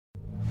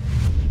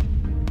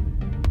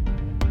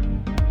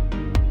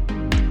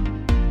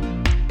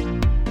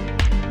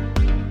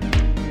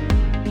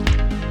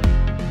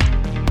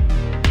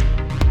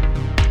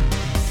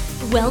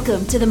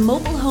Welcome to the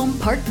Mobile Home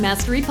Park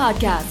Mastery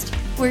Podcast,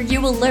 where you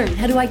will learn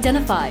how to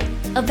identify,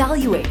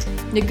 evaluate,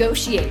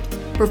 negotiate,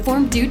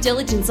 perform due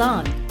diligence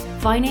on,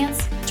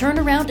 finance, turn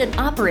around, and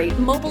operate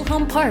mobile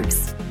home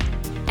parks.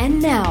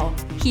 And now,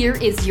 here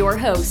is your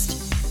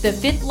host, the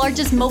fifth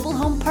largest mobile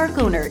home park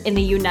owner in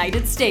the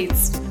United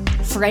States,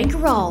 Frank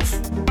Rolfe.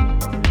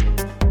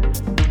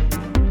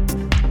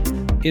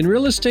 In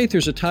real estate,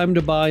 there's a time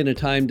to buy and a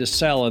time to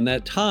sell, and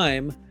that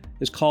time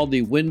is called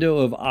the window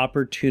of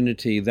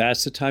opportunity.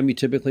 That's the time you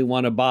typically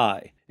want to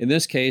buy. In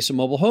this case, a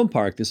mobile home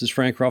park. This is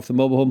Frank Rolfe, the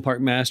Mobile Home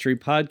Park Mastery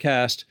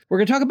Podcast. We're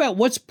going to talk about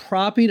what's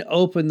propping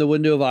open the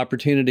window of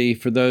opportunity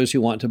for those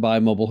who want to buy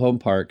mobile home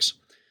parks.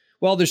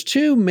 Well, there's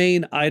two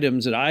main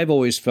items that I've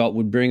always felt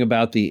would bring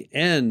about the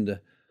end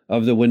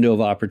of the window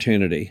of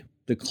opportunity,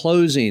 the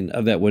closing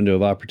of that window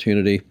of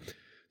opportunity.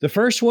 The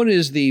first one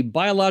is the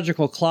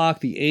biological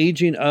clock, the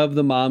aging of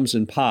the moms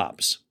and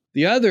pops.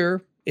 The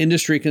other,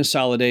 industry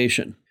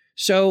consolidation.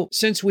 So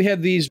since we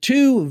have these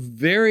two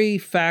very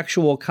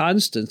factual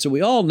constants that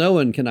we all know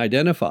and can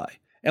identify,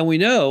 and we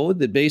know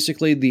that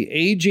basically the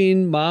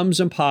aging moms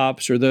and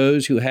pops are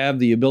those who have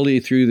the ability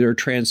through their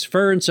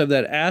transference of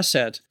that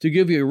asset to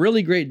give you a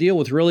really great deal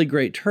with really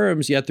great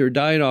terms, yet they're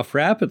dying off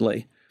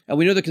rapidly. And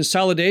we know the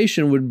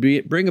consolidation would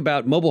bring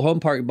about mobile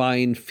home park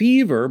buying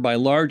fever by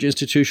large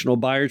institutional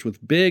buyers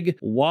with big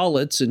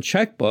wallets and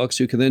checkbooks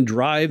who can then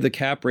drive the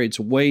cap rates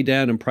way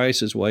down and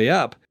prices way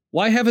up.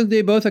 Why haven't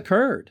they both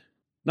occurred?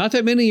 Not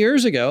that many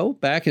years ago,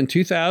 back in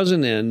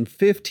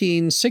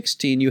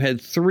 2015-16, you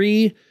had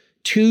three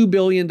 $2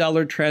 billion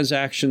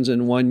transactions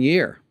in 1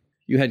 year.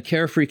 You had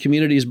Carefree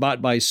Communities bought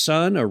by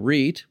Sun, a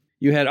REIT.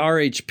 You had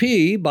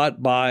RHP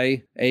bought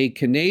by a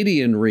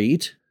Canadian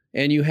REIT.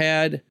 And you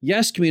had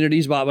Yes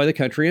Communities bought by the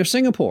country of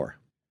Singapore.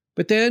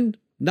 But then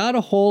not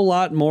a whole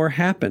lot more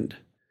happened.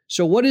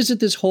 So what is it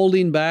that's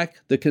holding back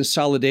the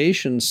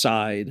consolidation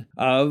side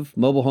of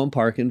mobile home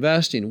park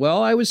investing?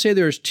 Well, I would say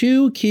there's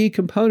two key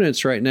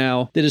components right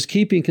now that is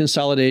keeping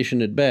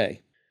consolidation at bay.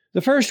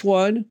 The first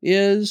one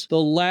is the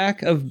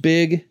lack of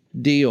big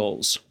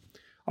deals.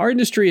 Our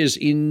industry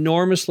is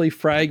enormously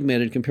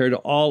fragmented compared to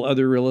all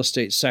other real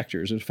estate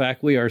sectors. In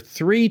fact, we are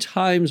 3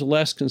 times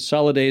less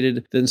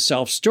consolidated than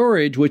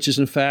self-storage, which is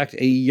in fact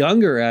a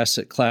younger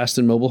asset class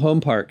than mobile home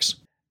parks.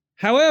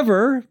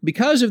 However,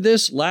 because of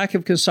this lack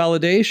of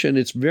consolidation,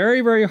 it's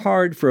very, very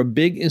hard for a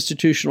big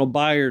institutional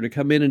buyer to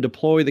come in and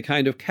deploy the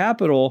kind of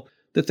capital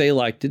that they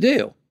like to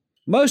do.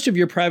 Most of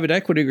your private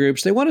equity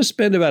groups, they want to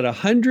spend about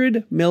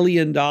 $100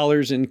 million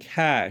in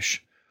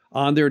cash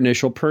on their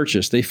initial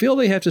purchase. They feel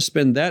they have to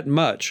spend that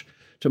much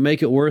to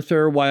make it worth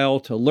their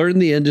while to learn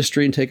the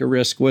industry and take a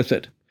risk with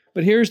it.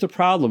 But here's the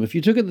problem. If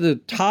you took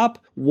the top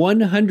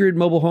 100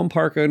 mobile home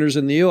park owners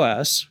in the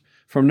U.S.,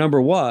 from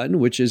number 1,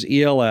 which is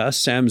ELS,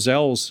 Sam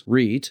Zell's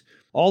REIT,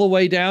 all the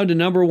way down to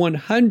number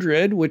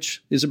 100,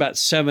 which is about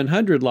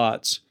 700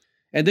 lots,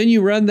 and then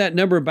you run that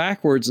number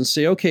backwards and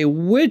say, okay,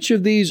 which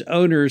of these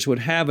owners would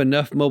have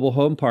enough mobile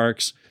home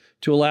parks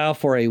to allow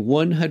for a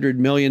 $100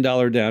 million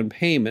down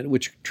payment,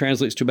 which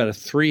translates to about a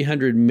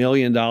 $300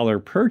 million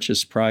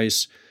purchase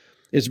price,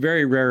 is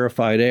very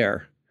rarefied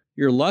air.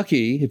 You're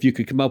lucky if you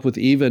could come up with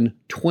even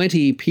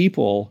 20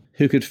 people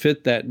who could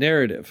fit that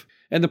narrative.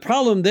 And the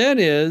problem then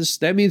is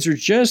that means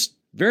there's just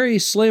very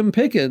slim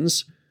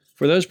pickings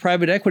for those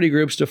private equity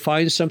groups to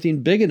find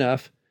something big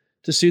enough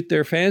to suit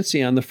their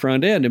fancy on the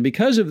front end. And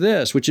because of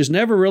this, which is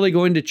never really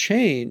going to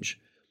change,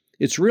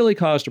 it's really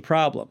caused a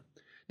problem.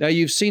 Now,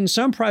 you've seen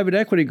some private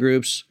equity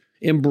groups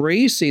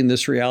embracing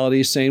this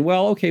reality, saying,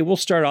 well, okay, we'll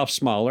start off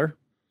smaller.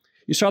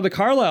 You saw the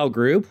Carlyle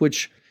Group,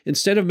 which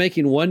instead of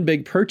making one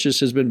big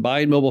purchase, has been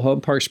buying mobile home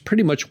parks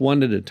pretty much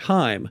one at a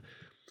time.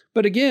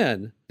 But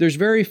again, there's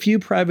very few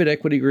private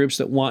equity groups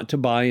that want to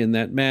buy in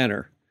that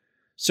manner.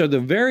 So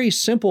the very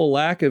simple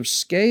lack of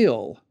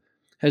scale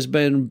has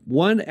been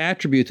one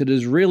attribute that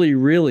has really,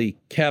 really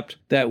kept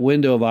that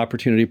window of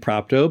opportunity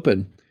propped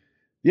open.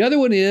 The other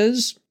one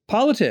is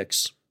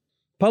politics.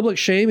 Public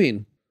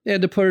shaming,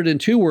 and to put it in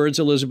 2 words,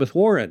 Elizabeth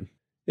Warren.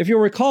 If you'll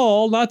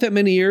recall, not that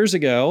many years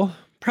ago,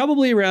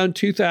 probably around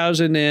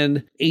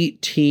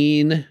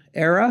 2018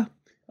 era,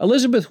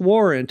 Elizabeth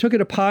Warren took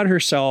it upon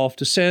herself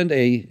to send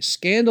a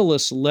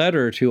scandalous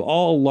letter to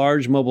all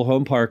large mobile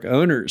home park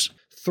owners,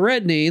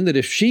 threatening that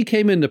if she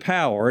came into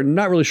power, and I'm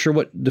not really sure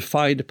what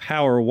defined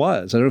power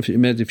was, I don't know if it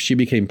meant if she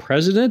became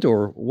president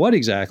or what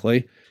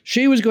exactly,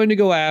 she was going to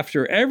go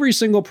after every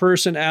single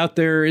person out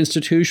there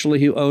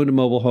institutionally who owned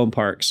mobile home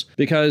parks,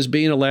 because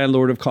being a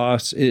landlord of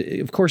course,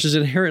 is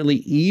inherently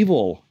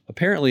evil,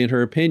 apparently in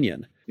her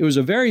opinion. It was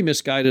a very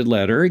misguided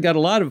letter. It got a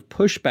lot of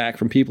pushback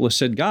from people who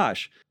said,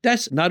 gosh,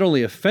 that's not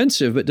only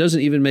offensive, but doesn't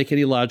even make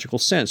any logical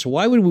sense.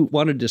 Why would we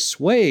want to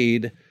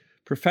dissuade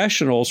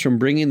professionals from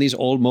bringing these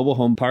old mobile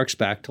home parks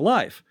back to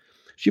life?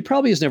 She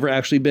probably has never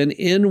actually been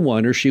in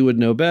one, or she would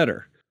know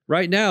better.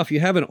 Right now, if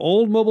you have an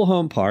old mobile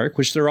home park,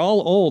 which they're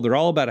all old, they're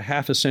all about a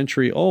half a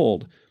century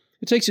old,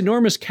 it takes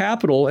enormous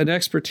capital and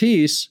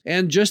expertise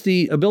and just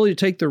the ability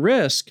to take the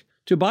risk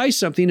to buy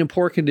something in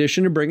poor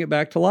condition and bring it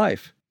back to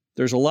life.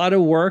 There's a lot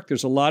of work.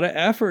 There's a lot of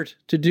effort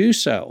to do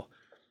so.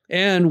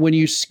 And when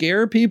you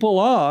scare people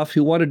off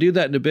who want to do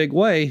that in a big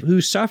way,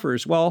 who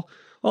suffers? Well,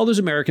 all those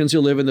Americans who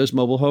live in those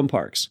mobile home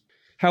parks.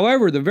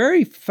 However, the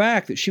very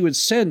fact that she would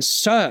send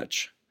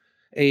such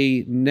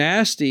a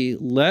nasty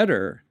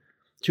letter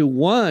to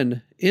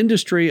one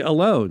industry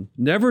alone,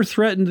 never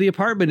threatened the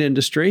apartment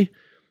industry,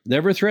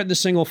 never threatened the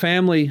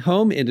single-family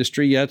home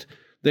industry, yet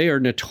they are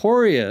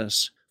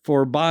notorious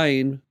for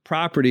buying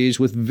properties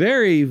with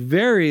very,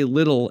 very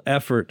little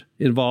effort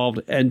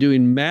involved and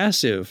doing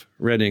massive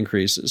rent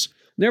increases.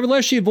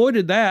 Nevertheless, she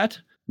avoided that.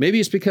 Maybe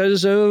it's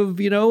because of,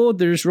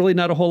 there's really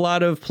not a whole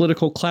lot of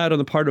political clout on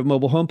the part of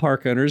mobile home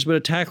park owners,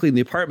 but tackling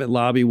the apartment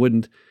lobby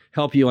wouldn't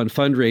help you on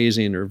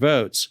fundraising or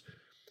votes.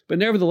 But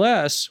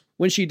nevertheless,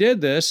 when she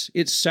did this,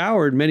 it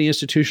soured many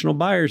institutional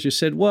buyers who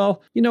said,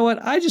 well, you know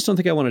what? I just don't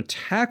think I want to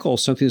tackle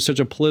something that's such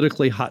a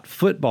politically hot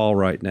football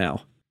right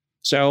now.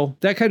 So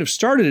that kind of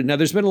started it. Now,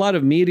 there's been a lot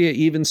of media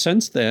even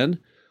since then.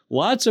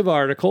 Lots of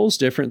articles,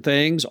 different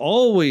things,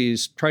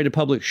 always try to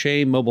public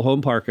shame mobile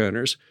home park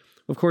owners.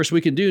 Of course,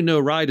 we can do no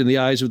right in the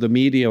eyes of the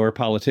media or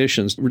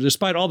politicians,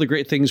 despite all the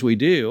great things we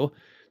do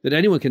that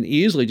anyone can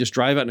easily just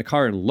drive out in a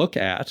car and look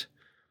at.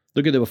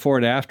 Look at the before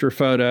and after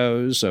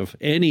photos of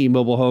any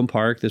mobile home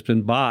park that's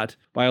been bought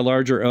by a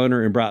larger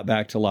owner and brought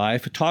back to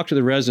life. Talk to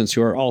the residents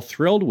who are all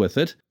thrilled with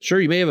it. Sure,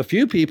 you may have a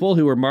few people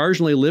who are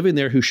marginally living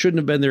there who shouldn't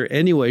have been there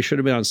anyway, should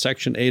have been on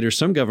Section 8 or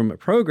some government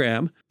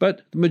program.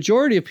 But the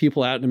majority of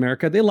people out in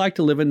America, they like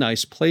to live in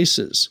nice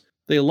places.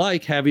 They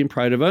like having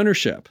pride of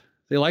ownership.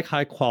 They like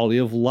high quality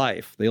of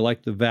life. They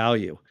like the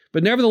value.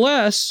 But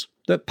nevertheless,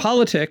 the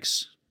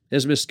politics,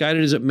 as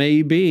misguided as it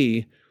may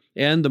be,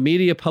 and the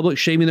media public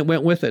shaming that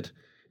went with it,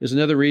 is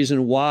another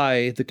reason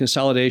why the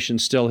consolidation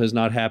still has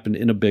not happened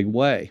in a big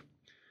way.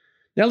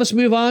 Now let's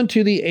move on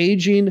to the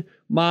aging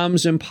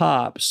moms and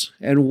pops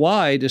and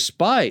why,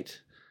 despite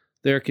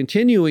their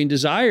continuing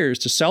desires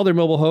to sell their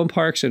mobile home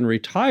parks and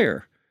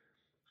retire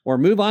or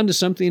move on to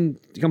something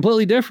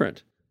completely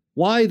different,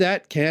 why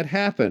that can't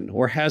happen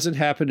or hasn't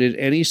happened at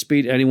any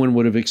speed anyone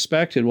would have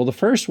expected. Well, the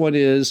first one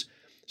is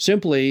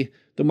simply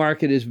the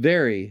market is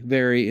very,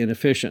 very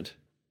inefficient.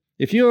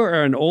 If you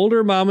are an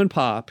older mom and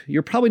pop,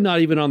 you're probably not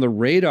even on the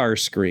radar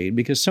screen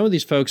because some of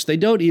these folks, they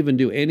don't even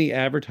do any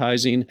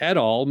advertising at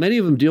all. Many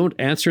of them don't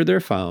answer their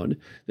phone.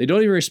 They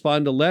don't even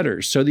respond to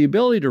letters. So the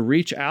ability to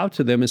reach out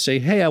to them and say,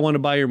 hey, I want to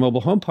buy your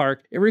mobile home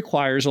park, it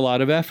requires a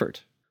lot of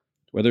effort.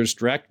 Whether it's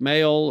direct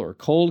mail or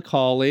cold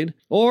calling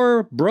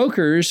or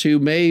brokers who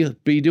may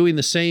be doing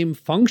the same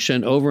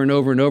function over and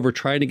over and over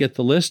trying to get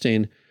the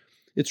listing,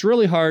 it's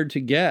really hard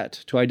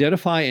to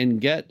identify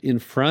and get in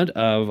front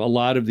of a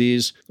lot of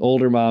these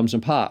older moms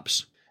and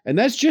pops. And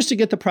that's just to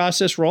get the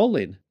process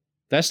rolling.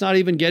 That's not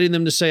even getting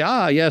them to say,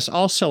 yes,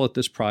 I'll sell at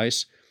this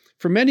price.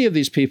 For many of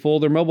these people,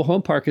 their mobile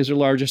home park is their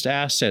largest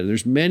asset.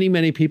 There's many,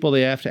 many people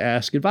they have to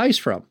ask advice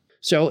from.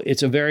 So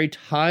it's a very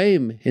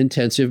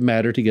time-intensive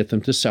matter to get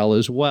them to sell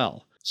as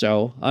well.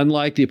 So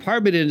unlike the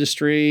apartment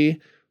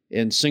industry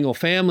and single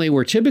family,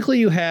 where typically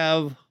you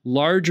have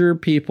larger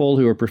people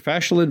who are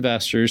professional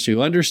investors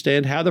who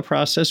understand how the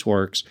process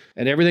works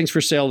and everything's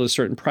for sale at a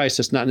certain price,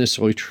 that's not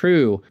necessarily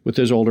true with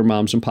those older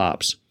moms and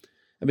pops.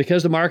 And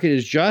because the market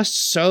is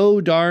just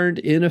so darned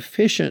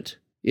inefficient,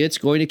 it's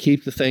going to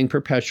keep the thing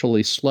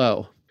perpetually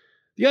slow.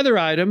 The other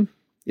item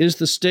is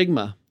the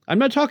stigma. I'm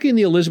not talking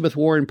the Elizabeth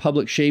Warren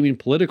public shaming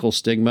political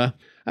stigma.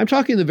 I'm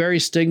talking the very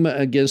stigma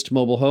against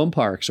mobile home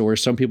parks, or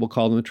some people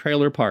call them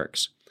trailer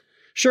parks.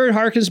 Sure, it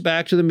harkens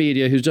back to the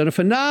media, who's done a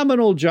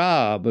phenomenal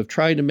job of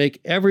trying to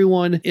make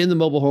everyone in the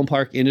mobile home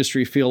park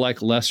industry feel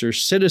like lesser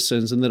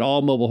citizens and that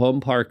all mobile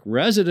home park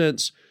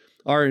residents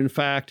are, in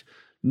fact,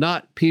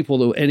 not people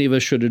that any of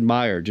us should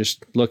admire.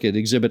 Just look at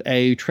Exhibit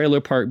A, Trailer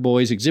Park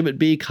Boys, Exhibit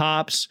B,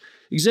 Cops,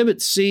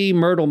 Exhibit C,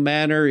 Myrtle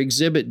Manor,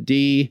 Exhibit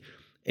D,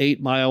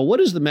 8 Mile. What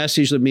is the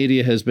message the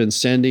media has been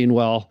sending?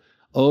 Well,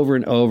 over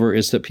and over,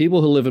 it's that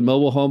people who live in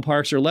mobile home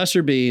parks are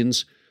lesser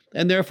beings,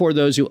 and therefore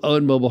those who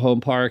own mobile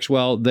home parks,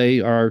 well, they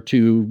are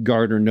to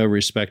garner no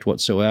respect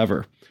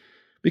whatsoever.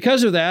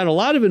 Because of that, a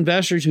lot of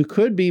investors who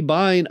could be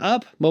buying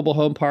up mobile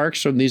home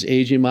parks from these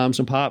aging moms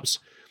and pops,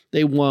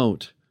 they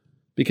won't,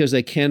 because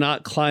they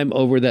cannot climb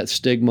over that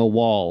stigma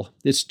wall.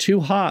 It's too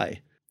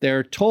high.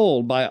 They're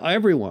told by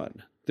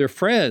everyone, their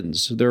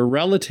friends, their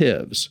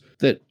relatives,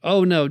 that,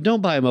 oh no,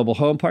 don't buy a mobile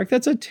home park.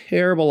 That's a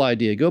terrible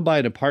idea. Go buy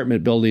an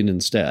apartment building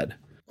instead.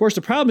 Of course,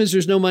 the problem is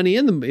there's no money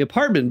in the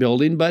apartment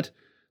building, but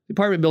the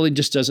apartment building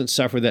just doesn't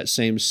suffer that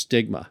same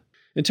stigma.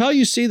 Until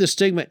you see the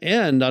stigma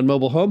end on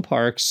mobile home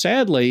parks,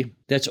 sadly,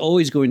 that's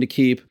always going to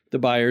keep the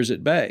buyers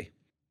at bay.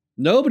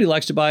 Nobody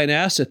likes to buy an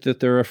asset that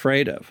they're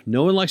afraid of.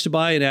 No one likes to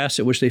buy an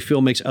asset which they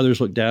feel makes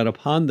others look down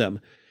upon them.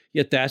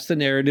 Yet that's the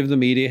narrative the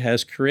media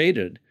has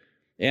created.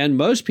 And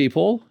most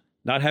people,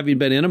 not having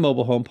been in a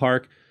mobile home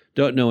park,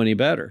 don't know any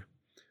better.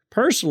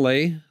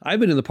 Personally, I've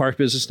been in the park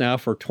business now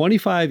for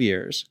 25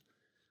 years.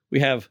 We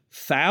have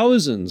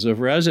thousands of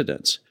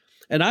residents.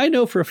 And I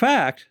know for a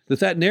fact that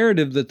that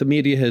narrative that the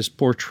media has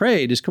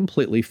portrayed is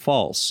completely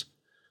false.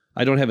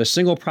 I don't have a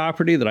single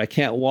property that I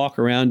can't walk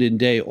around in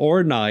day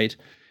or night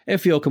and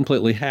feel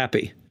completely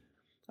happy.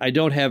 I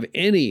don't have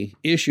any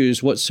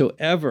issues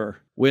whatsoever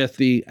with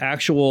the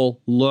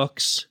actual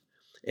looks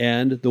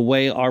and the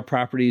way our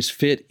properties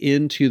fit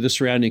into the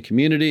surrounding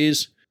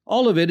communities.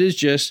 All of it is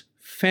just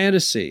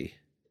fantasy.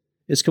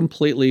 It's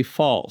completely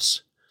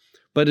false.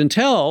 But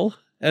until,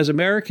 as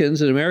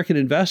Americans and American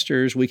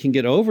investors, we can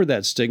get over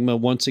that stigma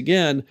once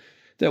again,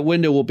 that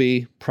window will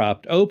be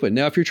propped open.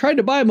 Now, if you're trying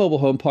to buy a mobile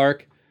home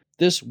park,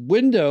 this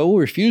window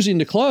refusing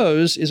to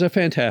close is a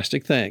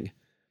fantastic thing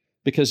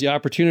because the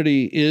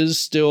opportunity is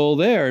still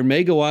there and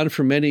may go on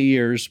for many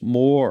years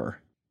more.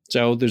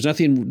 So there's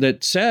nothing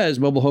that says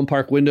mobile home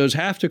park windows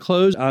have to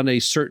close on a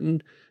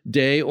certain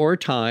day or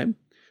time.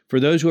 For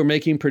those who are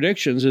making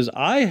predictions, as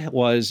I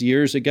was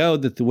years ago,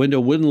 that the window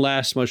wouldn't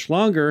last much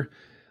longer,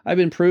 I've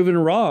been proven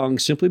wrong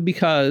simply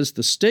because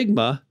the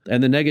stigma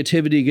and the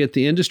negativity against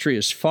the industry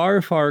is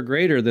far, far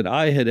greater than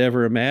I had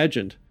ever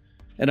imagined.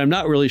 And I'm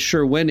not really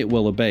sure when it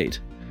will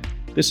abate.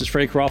 This is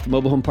Frank Rolfe, the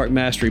Mobile Home Park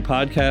Mastery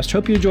Podcast.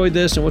 Hope you enjoyed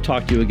this, and we'll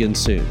talk to you again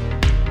soon.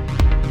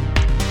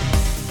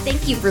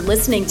 Thank you for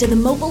listening to the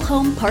Mobile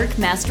Home Park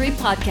Mastery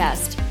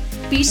Podcast.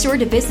 Be sure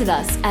to visit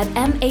us at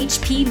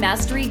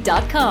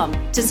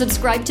mhpmastery.com to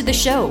subscribe to the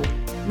show,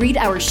 read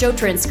our show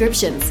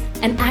transcriptions,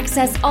 and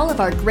access all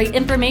of our great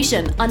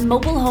information on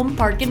mobile home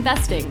park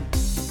investing.